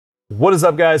What is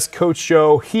up, guys? Coach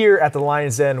Joe here at the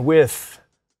Lion's Den with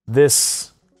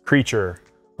this creature.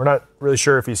 We're not really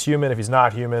sure if he's human, if he's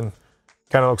not human.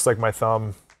 Kind of looks like my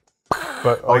thumb,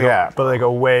 but like a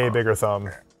way bigger thumb.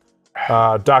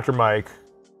 Dr. Mike.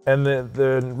 And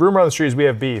the rumor on the street is we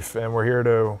have beef, and we're here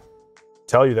to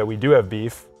tell you that we do have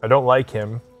beef. I don't like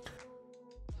him.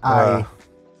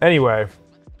 Anyway,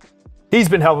 he's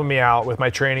been helping me out with my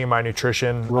training and my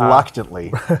nutrition.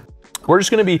 Reluctantly. We're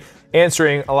just going to be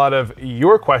answering a lot of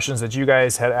your questions that you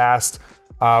guys had asked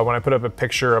when I put up a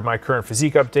picture of my current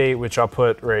physique update, which I'll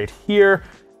put right here,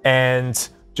 and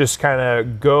just kind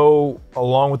of go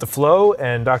along with the flow,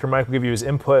 and Dr. Mike will give you his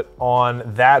input on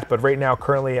that. But right now,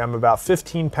 currently, I'm about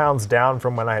 15 pounds down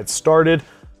from when I had started.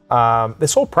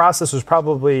 This whole process was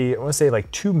probably, I want to say like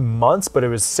 2 months, but it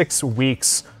was 6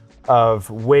 weeks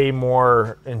of way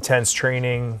more intense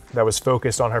training that was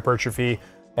focused on hypertrophy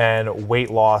and weight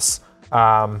loss.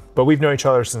 But we've known each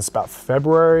other since about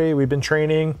February. We've been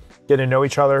training, getting to know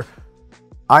each other.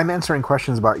 I'm answering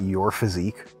questions about your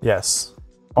physique. Yes.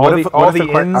 All the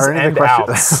ins and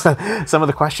outs. Some of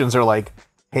the questions are like,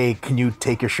 hey, can you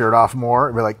take your shirt off more?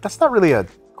 And we're like, that's not really a...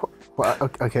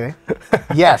 Okay.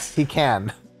 Yes, he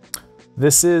can.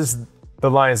 This is the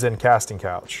Lion's Den casting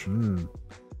couch.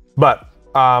 But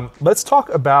let's talk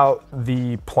about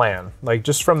the plan. Like,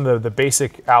 just from the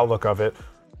basic outlook of it.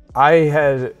 I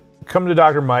had come to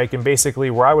Dr. Mike, and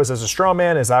basically where I was as a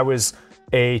strongman is I was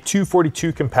a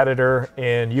 242 competitor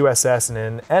in USS, and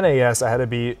in NAS I had to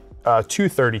be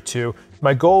 232.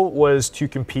 My goal was to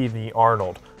compete in the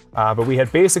Arnold, but we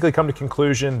had basically come to the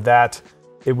conclusion that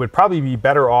it would probably be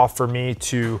better off for me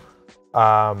to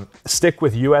stick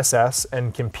with USS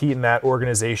and compete in that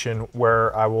organization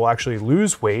where I will actually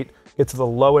lose weight, get to the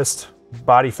lowest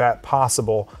body fat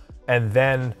possible, and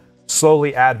then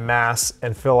slowly add mass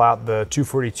and fill out the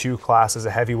 242 class as a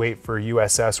heavyweight for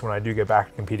USS when I do get back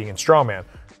to competing in strongman.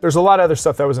 There's a lot of other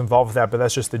stuff that was involved with that, but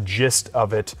that's just the gist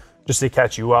of it, just to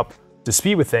catch you up to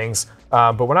speed with things.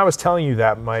 But when I was telling you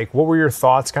that, Mike, what were your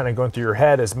thoughts kind of going through your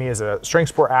head as me as a strength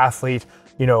sport athlete,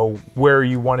 you know, where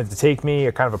you wanted to take me,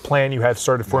 a kind of a plan you had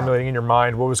started formulating in your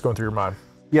mind? What was going through your mind?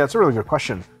 Yeah, it's a really good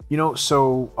question. You know,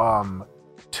 so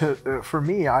for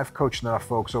me, I've coached enough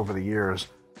folks over the years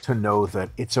to know that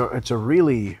it's a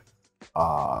really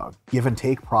give and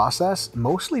take process,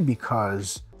 mostly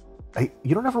because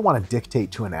you don't ever want to dictate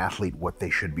to an athlete what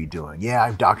they should be doing. Yeah,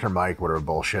 I'm Dr. Mike, whatever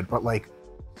bullshit, but like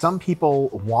some people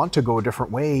want to go a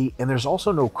different way, and there's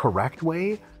also no correct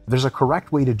way. There's a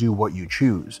correct way to do what you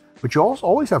choose, but you also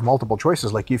always have multiple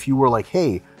choices. Like if you were like,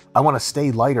 hey, I want to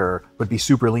stay lighter but be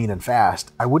super lean and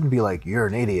fast, I wouldn't be like, you're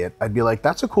an idiot. I'd be like,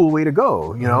 that's a cool way to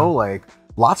go. You know, like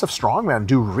lots of strongmen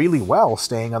do really well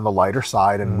staying on the lighter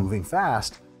side and moving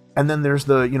fast. And then there's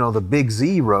the, you know, the big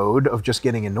Z road of just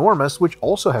getting enormous, which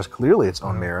also has clearly its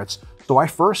own merits. So my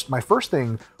first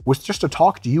thing was just to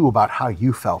talk to you about how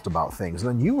you felt about things.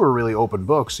 And then you were really open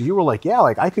book. So you were like, yeah,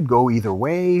 like I could go either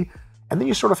way. And then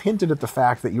you sort of hinted at the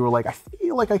fact that you were like, I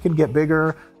feel like I can get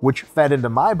bigger, which fed into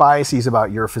my biases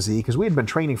about your physique, because we had been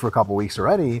training for a couple weeks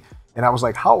already. And I was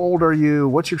like, how old are you?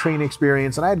 What's your training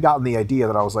experience? And I had gotten the idea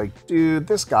that I was like, dude,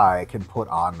 this guy can put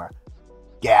on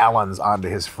gallons onto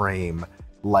his frame,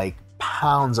 like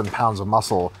pounds and pounds of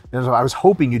muscle. And so I was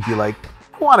hoping you'd be like,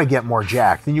 I want to get more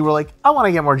jacked. And you were like, I want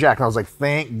to get more jacked. And I was like,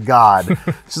 thank God.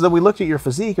 So then we looked at your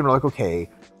physique and we're like, okay,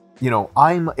 you know,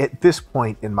 I'm at this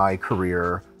point in my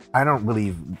career, I don't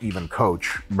really even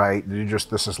coach, right?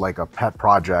 This is like a pet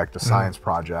project, a science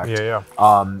project.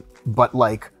 But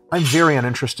like, I'm very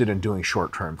uninterested in doing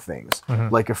short-term things.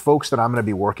 Like if folks that I'm going to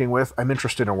be working with, I'm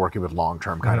interested in working with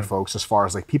long-term kind of folks, as far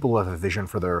as like people who have a vision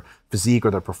for their physique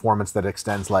or their performance that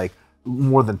extends like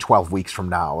more than 12 weeks from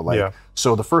now. Like,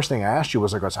 so the first thing I asked you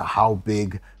was like, so how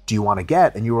big do you want to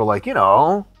get? And you were like, you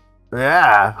know,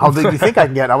 yeah, how big do you think I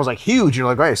can get? I was like, huge. You're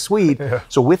like, all right, sweet.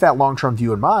 So with that long-term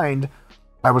view in mind,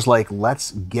 I was like,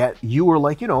 let's get, you were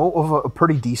like, you know, of a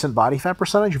pretty decent body fat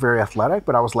percentage, very athletic,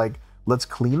 but I was like, let's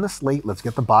clean the slate, let's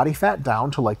get the body fat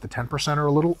down to like the 10% or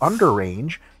a little under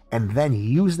range, and then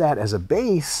use that as a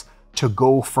base to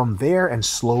go from there and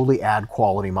slowly add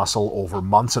quality muscle over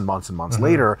months and months and months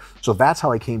later. So that's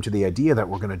how I came to the idea that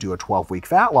we're going to do a 12-week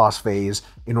fat loss phase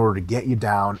in order to get you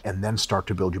down and then start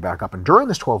to build you back up. And during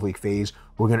this 12-week phase,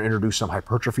 we're going to introduce some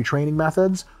hypertrophy training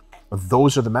methods.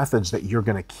 Those are the methods that you're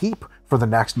going to keep for the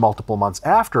next multiple months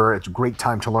after. It's a great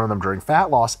time to learn them during fat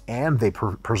loss, and they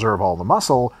preserve all the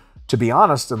muscle. To be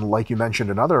honest, and like you mentioned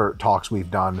in other talks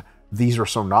we've done, these are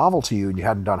so novel to you and you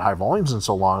hadn't done high volumes in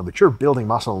so long that you're building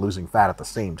muscle and losing fat at the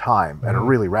same time at a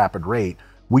really rapid rate.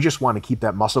 We just want to keep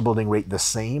that muscle building rate the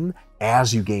same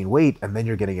as you gain weight, and then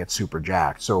you're getting it super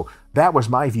jacked. So that was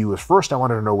my view. At first, I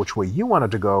wanted to know which way you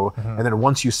wanted to go. And then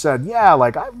once you said, yeah,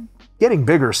 like I'm getting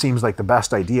bigger seems like the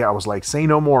best idea, I was like, say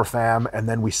no more, fam. And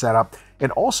then we set up.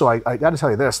 And also, I got to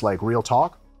tell you this, like real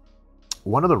talk,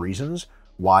 one of the reasons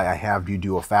why I have you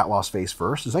do a fat loss phase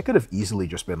first is I could have easily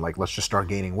just been like, let's just start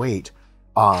gaining weight.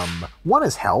 One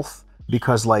is health,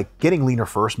 because like getting leaner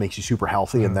first makes you super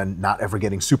healthy, and then not ever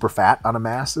getting super fat on a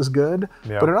mass is good.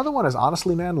 But another one is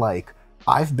honestly, man, like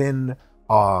I've been,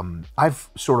 I've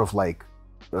sort of like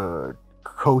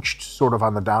coached sort of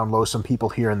on the down low some people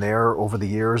here and there over the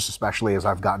years, especially as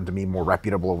I've gotten to be more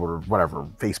reputable over whatever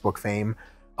Facebook fame.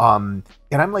 And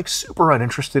I'm like super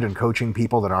uninterested in coaching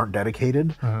people that aren't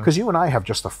dedicated, because you and I have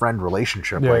just a friend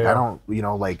relationship. I don't, you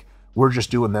know, like we're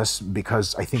just doing this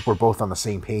because I think we're both on the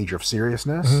same page of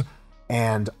seriousness.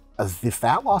 And the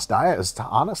fat loss diet is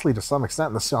honestly, to some extent,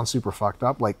 and this sounds super fucked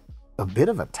up, like a bit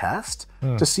of a test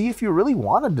to see if you really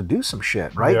wanted to do some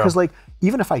shit, right? Because like,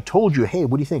 even if I told you, hey,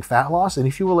 what do you think, fat loss? And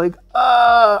if you were like,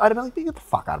 I'd be like, get the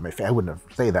fuck out of my face. I wouldn't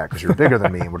have say that because you're bigger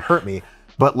than me and would hurt me.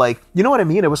 But like, you know what I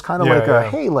mean? It was kind of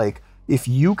like, hey, like if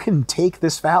you can take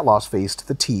this fat loss phase to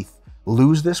the teeth,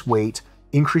 lose this weight,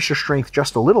 increase your strength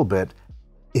just a little bit,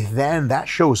 then that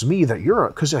shows me that you're,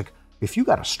 because like, if you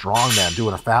got a strong man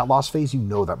doing a fat loss phase, you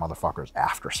know that motherfucker's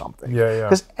after something.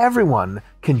 Because everyone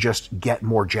can just get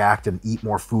more jacked and eat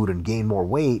more food and gain more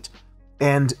weight,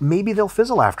 and maybe they'll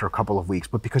fizzle after a couple of weeks.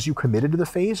 But because you committed to the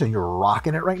phase and you're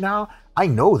rocking it right now, I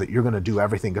know that you're going to do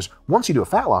everything. Because once you do a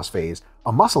fat loss phase,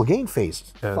 a muscle gain phase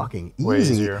is fucking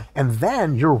easy. And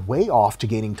then you're way off to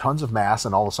gaining tons of mass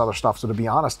and all this other stuff. So to be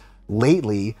honest,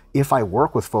 lately, if I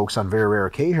work with folks on very rare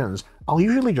occasions, I'll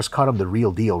usually just cut them the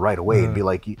real deal right away and be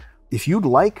like, if you'd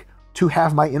like to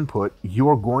have my input,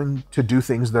 you're going to do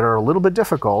things that are a little bit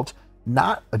difficult,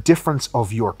 not a difference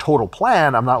of your total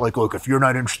plan. I'm not like, look, if you're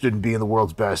not interested in being the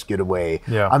world's best, get away.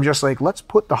 I'm just like, let's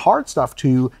put the hard stuff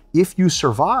to, if you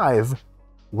survive,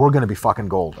 we're going to be fucking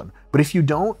golden. But if you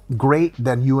don't, great,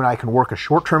 then you and I can work as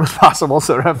short term as possible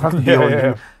so I don't have to deal with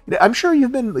you. I'm sure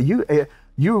you've been,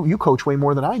 you coach way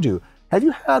more than I do. Have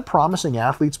you had promising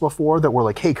athletes before that were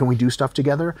like, hey, can we do stuff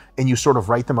together? And you sort of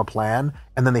write them a plan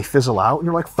and then they fizzle out and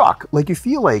you're like, fuck, like you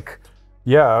feel like.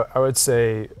 Yeah, I would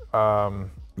say.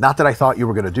 Not that I thought you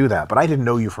were going to do that, but I didn't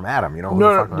know you from Adam, you know?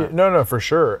 No, for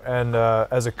sure. And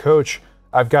as a coach,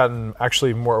 I've gotten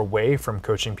actually more away from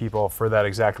coaching people for that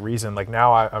exact reason. Like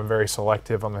now I'm very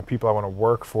selective on the people I want to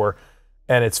work for.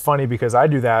 And it's funny because I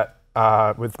do that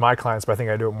with my clients, but I think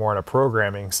I do it more in a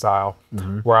programming style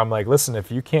where I'm like, listen,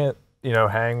 if you can't,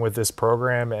 hang with this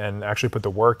program and actually put the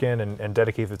work in and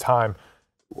dedicate the time,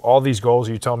 all these goals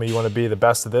you tell me you want to be the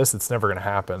best of this, it's never going to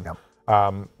happen.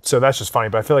 So that's just funny.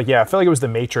 But I feel like it was the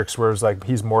Matrix where it was like,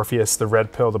 he's Morpheus, the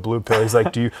red pill, the blue pill. He's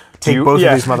like, do you take both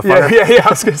of these motherfuckers? Yeah, I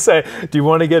was going to say, do you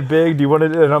want to get big? Do you want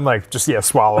to, and I'm like, just,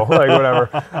 swallow, like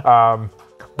whatever.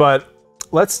 But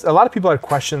a lot of people had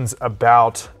questions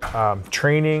about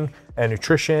training and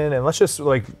nutrition, and let's just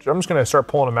I'm just going to start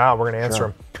pulling them out. We're going to answer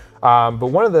them. But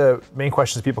one of the main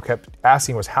questions people kept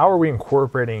asking was, how are we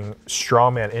incorporating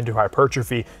strongman into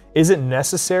hypertrophy? Is it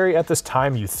necessary at this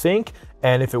time, you think?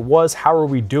 And if it was, how are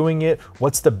we doing it?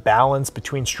 What's the balance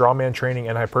between strongman training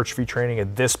and hypertrophy training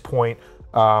at this point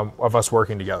of us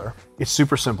working together? It's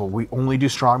super simple. We only do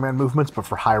strongman movements, but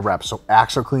for high reps. So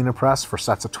axle clean and press for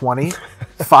sets of 20,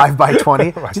 5 by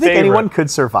 20. Do you think anyone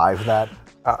could survive that?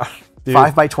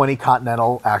 5 by 20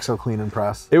 continental axle clean and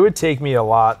press. It would take me a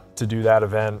lot to do that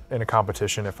event in a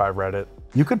competition if I read it.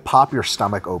 You could pop your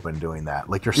stomach open doing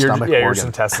that. Like your stomach organ. Your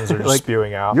intestines are just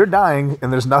spewing out. You're dying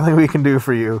and there's nothing we can do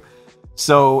for you.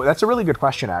 So that's a really good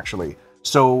question, actually.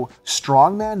 So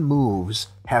strongman moves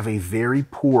have a very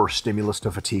poor stimulus to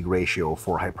fatigue ratio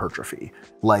for hypertrophy.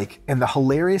 And the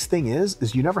hilarious thing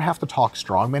is you never have to talk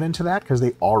strongman into that because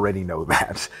they already know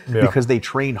that because they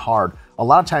train hard. A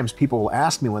lot of times people will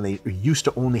ask me when they are used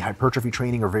to only hypertrophy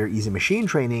training or very easy machine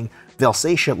training, they'll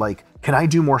say shit like, can I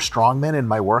do more strongman in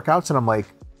my workouts? And I'm like,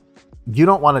 you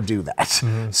don't want to do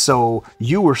that. So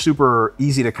you were super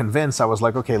easy to convince. I was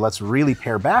like, okay, let's really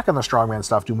pare back on the strongman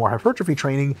stuff, do more hypertrophy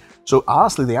training. So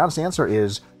honestly, the honest answer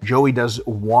is Joey does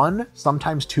 1,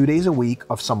 sometimes 2 days a week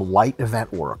of some light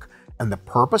event work. And the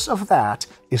purpose of that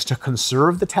is to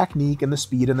conserve the technique and the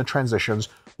speed and the transitions,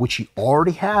 which he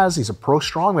already has. He's a pro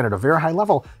strongman at a very high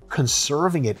level.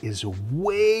 Conserving it is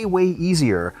way, way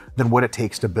easier than what it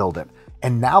takes to build it.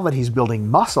 And now that he's building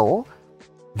muscle,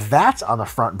 that's on the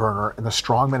front burner and the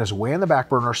strongman is way on the back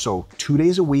burner. So 2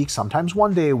 days a week, sometimes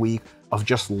 1 day a week, of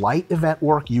just light event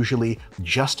work, usually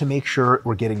just to make sure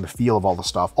we're getting the feel of all the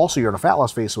stuff. Also, you're in a fat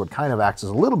loss phase, so it kind of acts as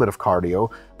a little bit of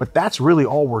cardio, but that's really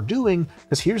all we're doing,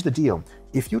 because here's the deal.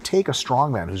 If you take a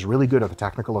strongman who's really good at the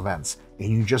technical events and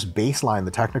you just baseline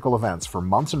the technical events for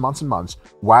months and months and months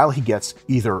while he gets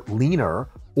either leaner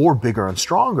or bigger and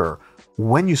stronger,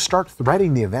 when you start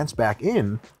threading the events back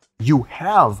in, you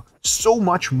have so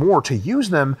much more to use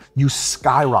them, you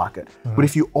skyrocket. But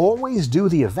if you always do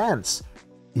the events,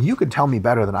 you could tell me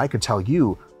better than I could tell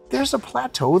you, there's a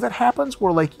plateau that happens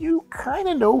where like you kind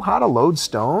of know how to load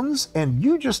stones and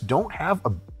you just don't have a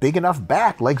big enough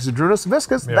back like Zydrunas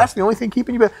viscus. That's the only thing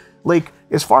keeping you back. Like,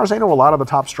 as far as I know, a lot of the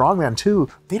top strongman too,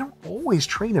 they don't always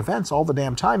train events all the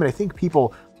damn time. And I think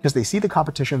people, because they see the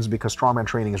competitions, because strongman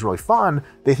training is really fun,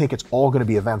 they think it's all going to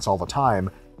be events all the time.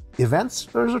 Events,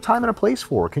 there's a time and a place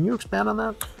for. Can you expand on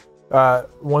that?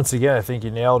 Once again, I think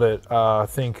you nailed it. I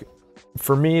think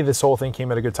for me, this whole thing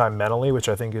came at a good time mentally, which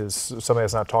I think is something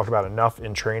that's not talked about enough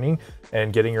in training,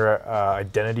 and getting your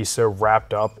identity so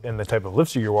wrapped up in the type of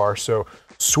lifter you are. So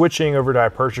switching over to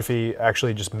hypertrophy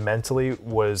actually just mentally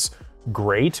was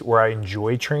great, where I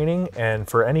enjoy training. And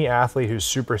for any athlete who's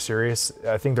super serious,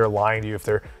 I think they're lying to you if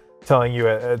they're telling you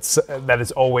that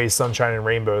it's always sunshine and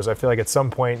rainbows. I feel like at some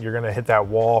point you're gonna hit that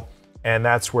wall, and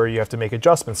that's where you have to make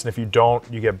adjustments. And if you don't,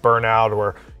 you get burnout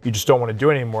or you just don't want to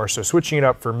do it anymore. So switching it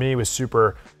up for me was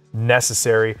super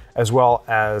necessary, as well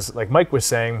as, like Mike was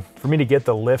saying, for me to get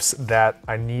the lifts that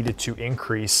I needed to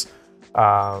increase.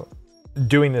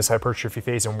 Doing this hypertrophy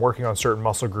phase and working on certain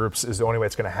muscle groups is the only way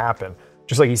it's going to happen.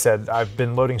 Just like he said, I've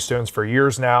been loading stones for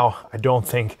years now. I don't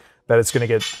think that it's going to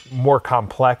get more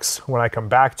complex when I come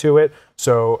back to it.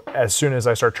 So as soon as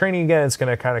I start training again, it's going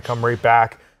to kind of come right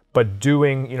back. But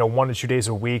doing, 1 to 2 days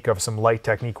a week of some light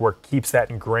technique work keeps that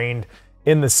ingrained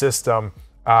in the system,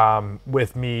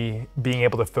 with me being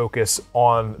able to focus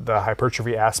on the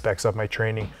hypertrophy aspects of my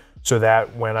training, so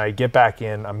that when I get back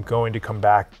in, I'm going to come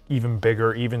back even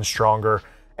bigger, even stronger,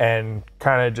 and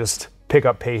kind of just pick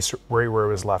up pace where it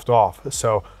was left off.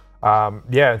 So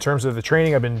yeah, in terms of the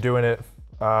training, I've been doing it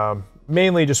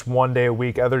mainly just 1 day a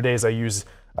week. Other days I use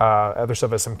other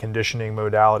stuff as some conditioning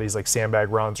modalities like sandbag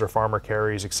runs or farmer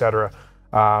carries, etc.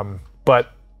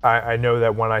 But I know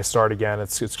that when I start again,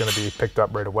 it's going to be picked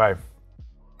up right away.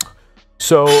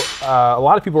 So a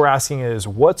lot of people are asking is,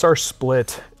 what's our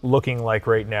split looking like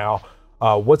right now?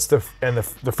 What's the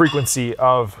frequency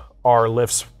of our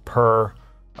lifts per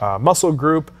muscle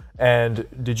group? And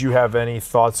did you have any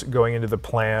thoughts going into the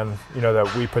plan,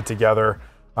 that we put together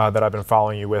that I've been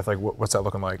following you with? Like, what's that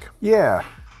looking like? Yeah.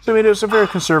 So I mean, it's a very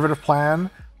conservative plan.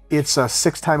 It's a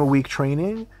 6-time-a-week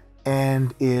training,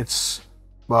 and it's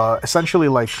essentially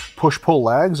like push-pull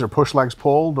legs or push legs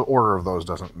pull. The order of those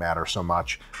doesn't matter so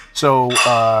much. So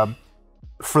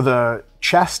for the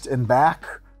chest and back,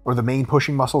 or the main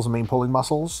pushing muscles and main pulling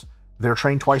muscles, they're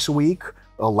trained twice a week.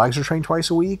 Legs are trained twice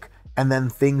a week. And then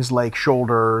things like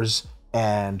shoulders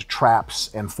and traps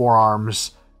and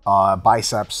forearms,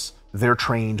 biceps, they're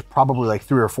trained probably like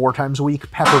 3 or 4 times a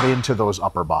week, peppered into those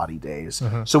upper body days.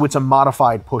 So it's a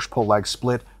modified push-pull leg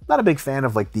split. Not a big fan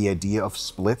of like the idea of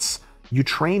splits. You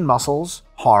train muscles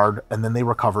hard and then they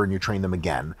recover and you train them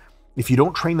again. If you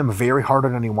don't train them very hard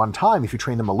at any one time, if you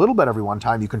train them a little bit every one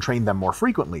time, you can train them more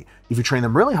frequently. If you train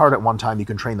them really hard at one time, you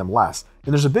can train them less.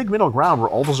 And there's a big middle ground where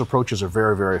all those approaches are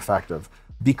very, very effective.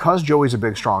 Because Joey's a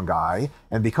big, strong guy,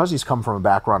 and because he's come from a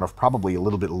background of probably a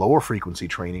little bit lower frequency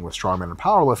training with strongman and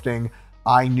powerlifting,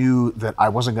 I knew that I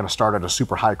wasn't going to start at a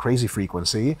super high, crazy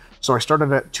frequency. So I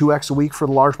started at 2x a week for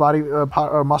the large body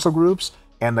muscle groups,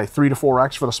 and 3 to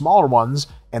 4x for the smaller ones,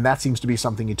 and that seems to be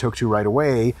something he took to right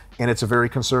away, and it's a very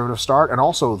conservative start. And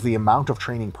also, the amount of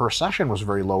training per session was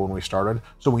very low when we started,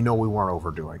 so we know we weren't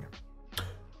overdoing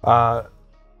it.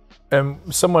 And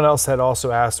someone else had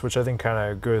also asked, which I think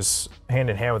kind of goes hand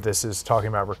in hand with this, is talking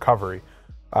about recovery.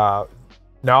 Now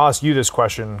I'll ask you this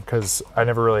question because I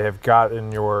never really have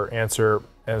gotten your answer,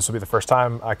 and this will be the first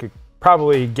time. I could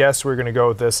probably guess we're going to go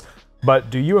with this, but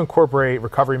do you incorporate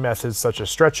recovery methods such as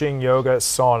stretching, yoga,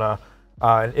 sauna?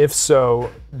 And if so,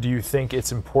 do you think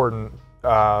it's important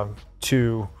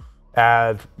to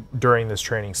add during this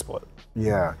training split?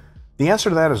 Yeah, the answer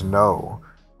to that is no.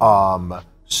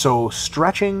 So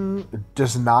stretching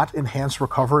does not enhance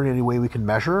recovery in any way we can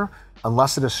measure,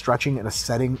 unless it is stretching in a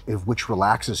setting which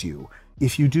relaxes you.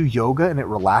 If you do yoga and it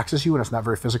relaxes you and it's not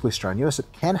very physically strenuous,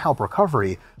 it can help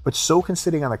recovery, but so can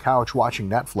sitting on the couch watching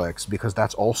Netflix, because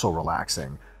that's also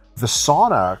relaxing. The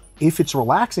sauna, if it's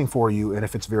relaxing for you and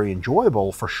if it's very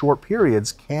enjoyable for short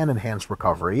periods, can enhance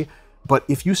recovery. But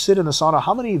if you sit in the sauna,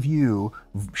 how many of you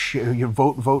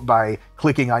vote by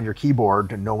clicking on your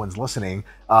keyboard and no one's listening?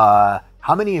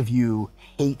 How many of you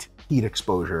hate heat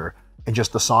exposure and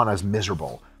just the sauna is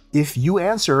miserable? If you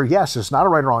answer yes, it's not a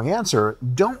right or wrong answer,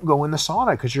 don't go in the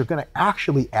sauna because you're going to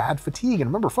actually add fatigue. And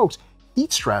remember, folks,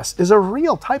 heat stress is a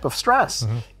real type of stress.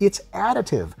 It's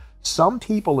additive. Some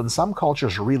people in some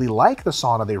cultures really like the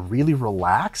sauna. They really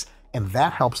relax, and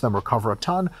that helps them recover a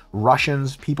ton.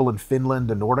 Russians, people in Finland,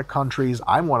 the Nordic countries,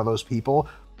 I'm one of those people.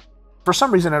 For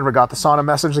some reason, I never got the sauna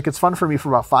message. Like, it's fun for me for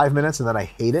about 5 minutes, and then I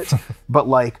hate it. But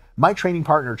like my training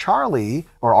partner, Charlie,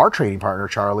 or our training partner,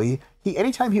 Charlie,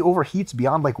 anytime he overheats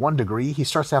beyond like 1 degree, he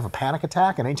starts to have a panic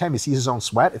attack. And anytime he sees his own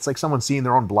sweat, it's like someone seeing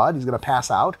their own blood. He's going to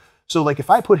pass out. So like if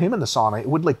I put him in the sauna, it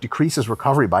would like decrease his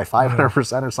recovery by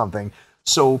 500% or something.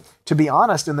 So to be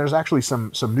honest, and there's actually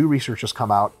some new research has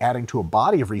come out adding to a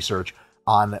body of research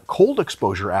on cold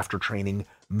exposure after training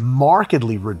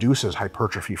markedly reduces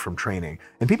hypertrophy from training.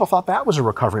 And people thought that was a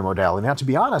recovery modality. Now, to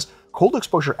be honest, cold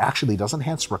exposure actually does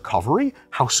enhance recovery,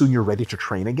 how soon you're ready to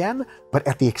train again, but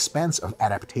at the expense of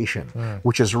adaptation,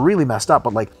 which is really messed up.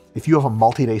 But like if you have a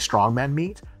multi-day strongman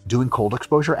meet, doing cold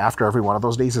exposure after every one of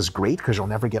those days is great because you'll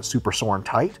never get super sore and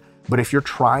tight. But if you're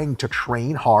trying to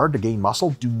train hard to gain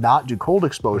muscle, do not do cold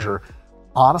exposure.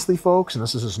 Honestly, folks, and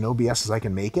this is as no BS as I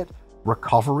can make it,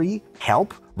 recovery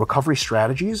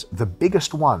strategies, the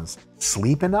biggest ones,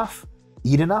 sleep enough,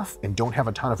 eat enough, and don't have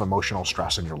a ton of emotional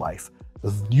stress in your life.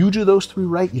 If you do those 3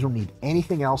 right, you don't need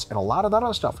anything else. And a lot of that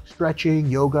other stuff, stretching,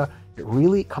 yoga, it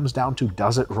really comes down to,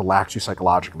 does it relax you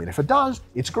psychologically? And if it does,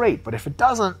 it's great. But if it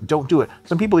doesn't, don't do it.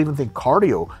 Some people even think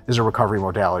cardio is a recovery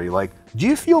modality. Like, do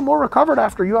you feel more recovered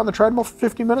after you on the treadmill for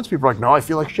 50 minutes? People are like, no, I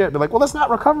feel like shit. They're like, well, that's not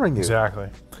recovering you. Exactly.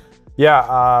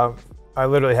 Yeah, I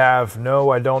literally have, no,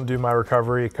 I don't do my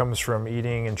recovery. It comes from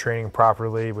eating and training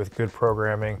properly with good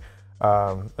programming,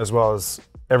 as well as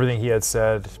everything he had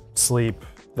said, sleep.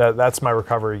 That's my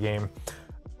recovery game.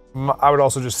 I would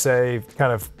also just say,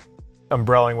 kind of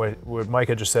umbrelling what Mike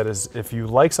had just said, is if you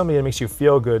like something that makes you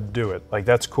feel good, do it. Like,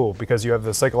 that's cool because you have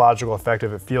the psychological effect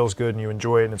of it feels good and you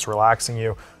enjoy it and it's relaxing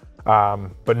you.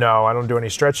 But no, I don't do any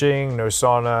stretching, no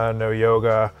sauna, no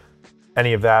yoga,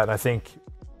 any of that. And I think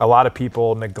a lot of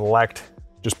people neglect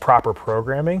just proper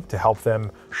programming to help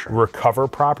them recover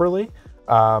properly.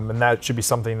 And that should be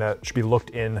something that should be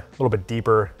looked in a little bit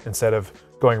deeper instead of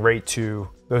going right to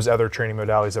those other training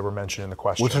modalities that were mentioned in the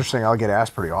question. What's interesting, I'll get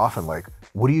asked pretty often, like,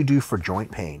 what do you do for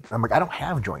joint pain? I'm like, I don't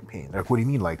have joint pain. They're like, what do you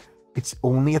mean? Like, it's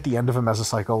only at the end of a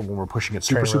mesocycle when we're pushing it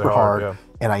super, super hard.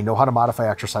 And I know how to modify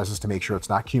exercises to make sure it's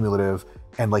not cumulative.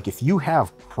 And like, if you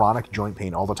have chronic joint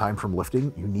pain all the time from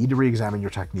lifting, you need to re-examine your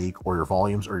technique or your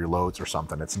volumes or your loads or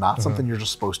something. It's not something you're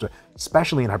just supposed to,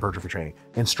 especially in hypertrophy training.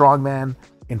 In strongman,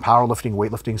 in powerlifting,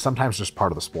 weightlifting, sometimes just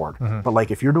part of the sport. But like,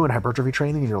 if you're doing hypertrophy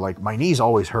training and you're like, my knees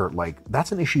always hurt, like,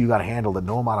 that's an issue you got to handle that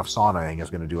no amount of saunaing is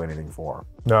going to do anything for.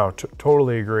 No,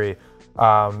 totally agree.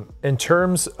 In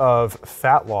terms of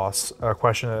fat loss, a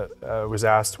question that was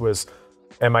asked was,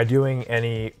 am I doing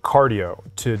any cardio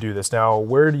to do this? Now,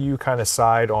 where do you kind of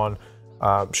side on,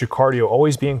 should cardio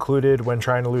always be included when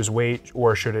trying to lose weight,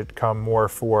 or should it come more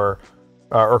for,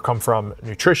 or come from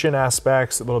nutrition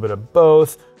aspects, a little bit of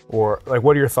both? Or like,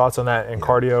 what are your thoughts on that in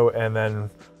cardio? And then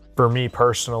for me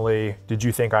personally, did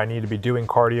you think I need to be doing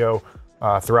cardio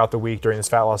throughout the week during this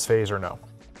fat loss phase or no?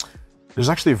 There's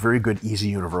actually a very good, easy,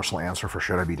 universal answer for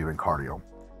should I be doing cardio.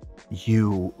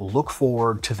 You look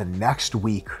forward to the next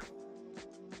week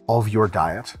of your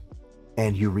diet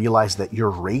and you realize that your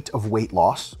rate of weight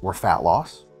loss or fat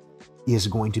loss is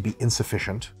going to be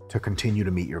insufficient to continue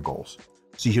to meet your goals.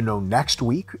 So you know next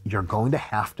week you're going to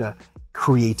have to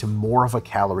create more of a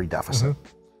calorie deficit.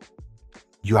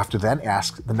 You have to then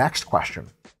ask the next question.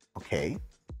 Okay,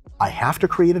 I have to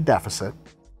create a deficit.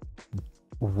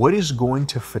 What is going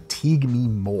to fatigue me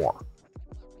more?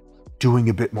 Doing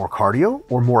a bit more cardio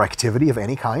or more activity of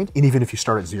any kind, and even if you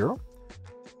start at 0,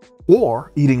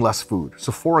 or eating less food.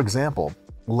 So for example,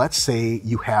 let's say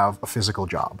you have a physical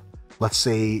job. Let's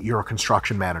say you're a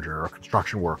construction manager or a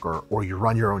construction worker, or you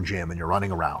run your own gym and you're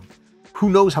running around. Who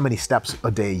knows how many steps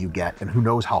a day you get, and who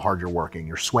knows how hard you're working.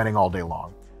 You're sweating all day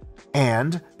long.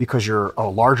 And because you're a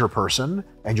larger person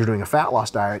and you're doing a fat loss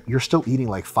diet, you're still eating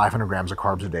like 500 grams of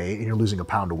carbs a day and you're losing a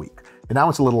pound a week. And now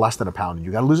it's a little less than a pound and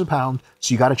you got to lose a pound,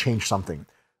 so you got to change something.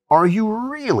 Are you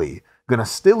really going to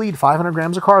still eat 500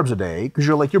 grams of carbs a day because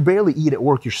you barely eat at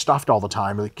work, you're stuffed all the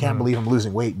time, you can't believe I'm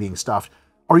losing weight being stuffed?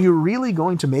 Are you really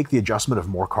going to make the adjustment of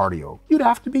more cardio? You'd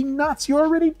have to be nuts. You're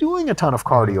already doing a ton of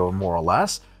cardio, more or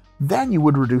less. Then you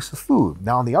would reduce the food.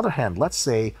 Now, on the other hand, let's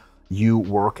say you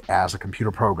work as a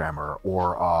computer programmer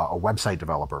or a website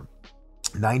developer,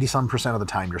 90% of the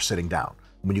time you're sitting down.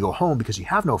 When you go home, because you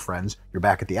have no friends, you're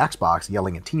back at the Xbox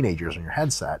yelling at teenagers on your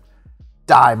headset.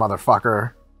 Die,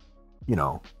 motherfucker. You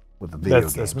know, with the video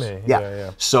games. That's me.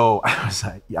 Yeah. So I was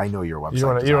like, I know your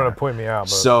website. You don't want to point me out. But.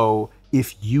 So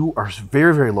if you are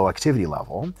very, very low activity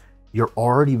level, you're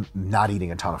already not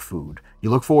eating a ton of food. You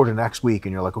look forward to next week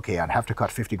and you're like, okay, I'd have to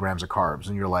cut 50 grams of carbs.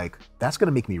 And you're like, that's going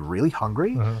to make me really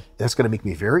hungry. That's going to make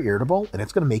me very irritable. And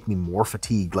it's going to make me more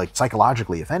fatigued, like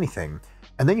psychologically, if anything.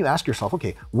 And then you ask yourself,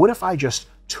 okay, what if I just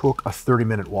took a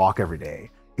 30-minute walk every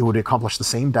day? It would accomplish the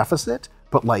same deficit,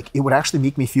 but like it would actually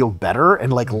make me feel better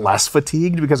and like less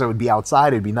fatigued because I would be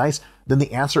outside, it'd be nice. Then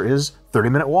the answer is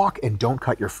 30-minute walk and don't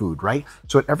cut your food, right?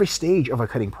 So at every stage of a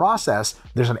cutting process,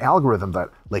 there's an algorithm that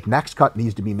like next cut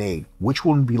needs to be made. Which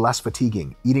one would be less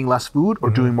fatiguing, eating less food or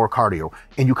doing more cardio?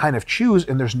 And you kind of choose,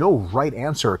 and there's no right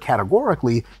answer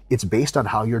categorically. It's based on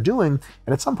how you're doing.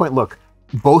 And at some point, look,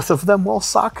 both of them will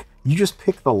suck. You just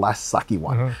pick the less sucky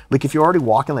one. Like if you're already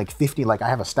walking like 50, like I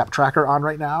have a step tracker on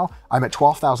right now, I'm at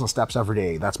 12,000 steps every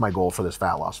day. That's my goal for this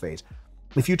fat loss phase.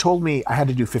 If you told me I had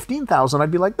to do 15,000, I'd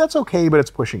be like, that's okay, but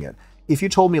it's pushing it. If you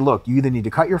told me, look, you either need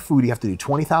to cut your food, you have to do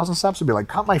 20,000 steps, I'd be like,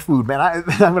 cut my food, man. I'm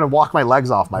going to walk my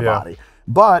legs off my body.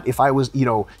 But if I was, you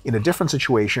know, in a different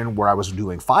situation where I was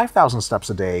doing 5,000 steps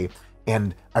a day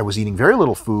and I was eating very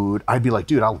little food, I'd be like,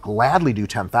 dude, I'll gladly do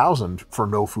 10,000 for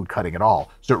no food cutting at all.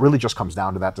 So it really just comes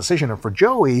down to that decision. And for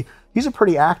Joey, he's a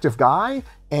pretty active guy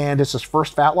and it's his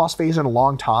first fat loss phase in a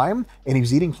long time and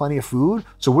he's eating plenty of food.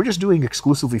 So we're just doing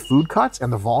exclusively food cuts,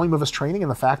 and the volume of his training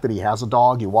and the fact that he has a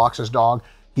dog, he walks his dog,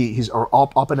 he's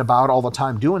up and about all the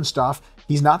time doing stuff.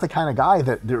 He's not the kind of guy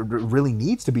that really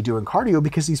needs to be doing cardio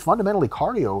because he's fundamentally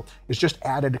cardio is just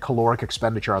added caloric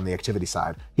expenditure on the activity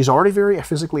side. He's already very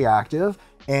physically active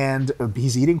and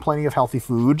he's eating plenty of healthy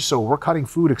food. So we're cutting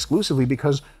food exclusively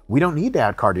because we don't need to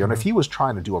add cardio. And if he was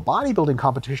trying to do a bodybuilding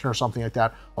competition or something like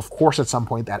that, of course, at some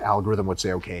point that algorithm would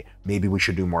say, okay, maybe we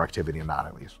should do more activity and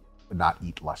not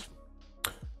eat less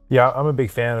food. Yeah, I'm a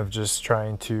big fan of just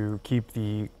trying to keep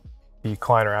the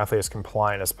client or athlete as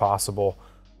compliant as possible.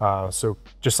 So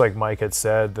just like Mike had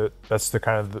said, that's the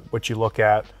kind of what you look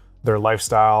at, their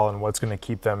lifestyle and what's going to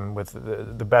keep them with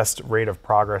the best rate of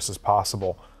progress as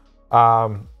possible.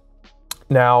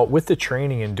 Now with the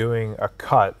training and doing a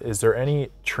cut, is there any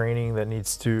training that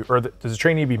needs to, or does the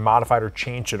training need to be modified or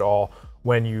changed at all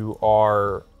when you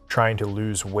are trying to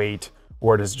lose weight,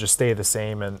 or does it just stay the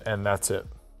same and that's it?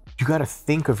 You got to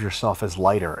think of yourself as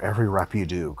lighter every rep you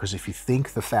do, because if you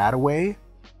think the fat away,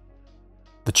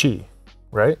 the chi,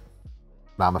 right?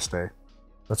 Namaste.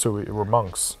 That's what we're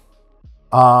monks.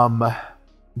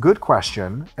 Good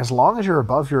question. As long as you're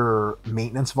above your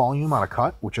maintenance volume on a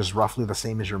cut, which is roughly the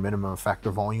same as your minimum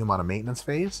effective volume on a maintenance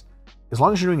phase, as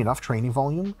long as you're doing enough training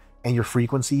volume and your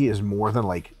frequency is more than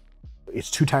like, it's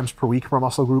 2 times per week per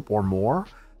muscle group or more,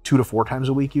 2 to 4 times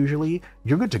a week usually,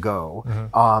 you're good to go.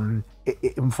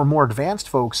 For more advanced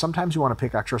folks, sometimes you want to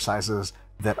pick exercises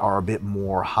that are a bit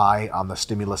more high on the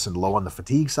stimulus and low on the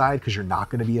fatigue side because you're not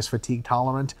going to be as fatigue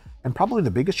tolerant. And probably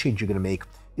the biggest change you're going to make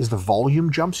is the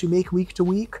volume jumps you make week to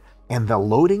week, and the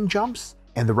loading jumps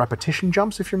and the repetition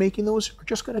jumps, if you're making those, are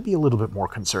just going to be a little bit more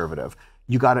conservative.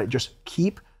 You got to just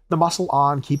keep the muscle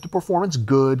on, keep the performance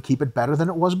good, keep it better than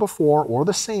it was before or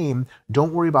the same.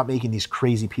 Don't worry about making these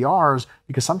crazy PRs,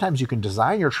 because sometimes you can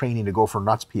design your training to go for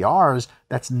nuts PRs.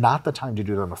 That's not the time to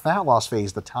do it on the fat loss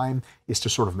phase. The time is to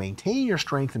sort of maintain your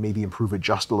strength and maybe improve it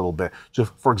just a little bit. So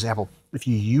for example, if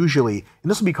you usually,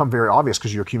 and this will become very obvious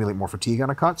because you accumulate more fatigue on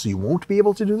a cut, so you won't be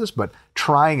able to do this, but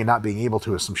trying and not being able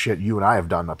to is some shit you and I have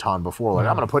done a ton before. Like,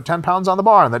 I'm going to put 10 pounds on the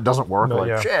bar and that doesn't work.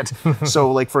 Shit.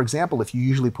 So like, for example, if you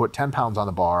usually put 10 pounds on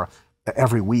the bar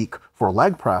every week for a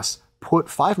leg press, put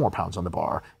 5 more pounds on the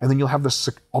bar, and then you'll have this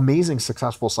amazing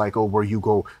successful cycle where you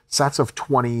go sets of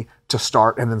 20 to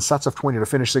start and then sets of 20 to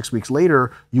finish 6 weeks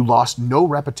later. You lost no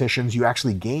repetitions. You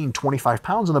actually gained 25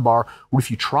 pounds on the bar. What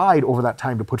if you tried over that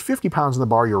time to put 50 pounds on the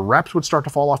bar? Your reps would start to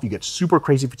fall off. You get super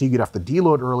crazy fatigue. You'd have to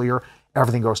deload earlier.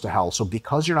 Everything goes to hell. So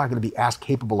because you're not going to be as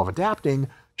capable of adapting,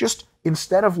 just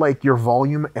instead of like your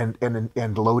volume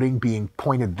and loading being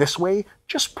pointed this way,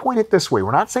 just point it this way.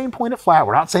 We're not saying point it flat.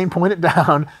 We're not saying point it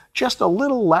down. Just a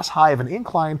little less high of an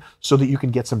incline so that you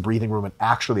can get some breathing room and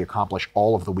actually accomplish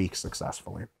all of the weeks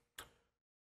successfully.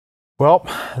 Well,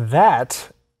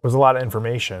 that was a lot of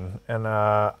information. And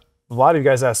a lot of you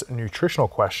guys asked nutritional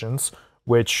questions,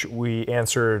 which we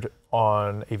answered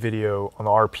on a video on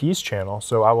the RP's channel.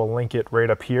 So I will link it right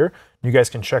up here. You guys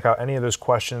can check out any of those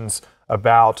questions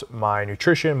about my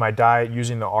nutrition, my diet,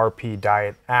 using the RP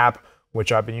Diet app,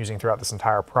 which I've been using throughout this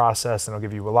entire process, and I'll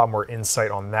give you a lot more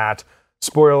insight on that.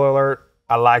 Spoiler alert,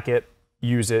 I like it,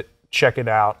 use it, check it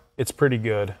out. It's pretty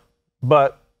good,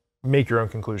 but make your own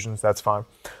conclusions. That's fine.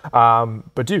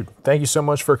 But dude, thank you so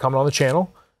much for coming on the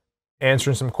channel,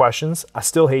 answering some questions. I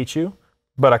still hate you,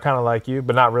 but I kind of like you,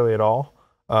 but not really at all.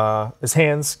 His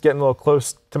hand's getting a little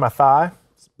close to my thigh.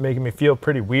 It's making me feel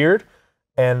pretty weird.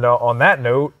 And on that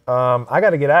note, I got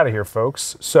to get out of here,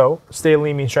 folks. So stay a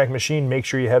lean, mean, strength machine. Make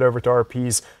sure you head over to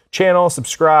RP's channel,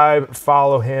 subscribe,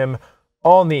 follow him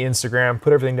on the Instagram.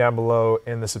 Put everything down below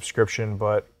in the subscription,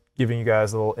 but giving you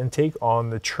guys a little intake on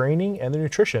the training and the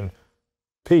nutrition.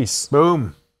 Peace.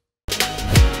 Boom.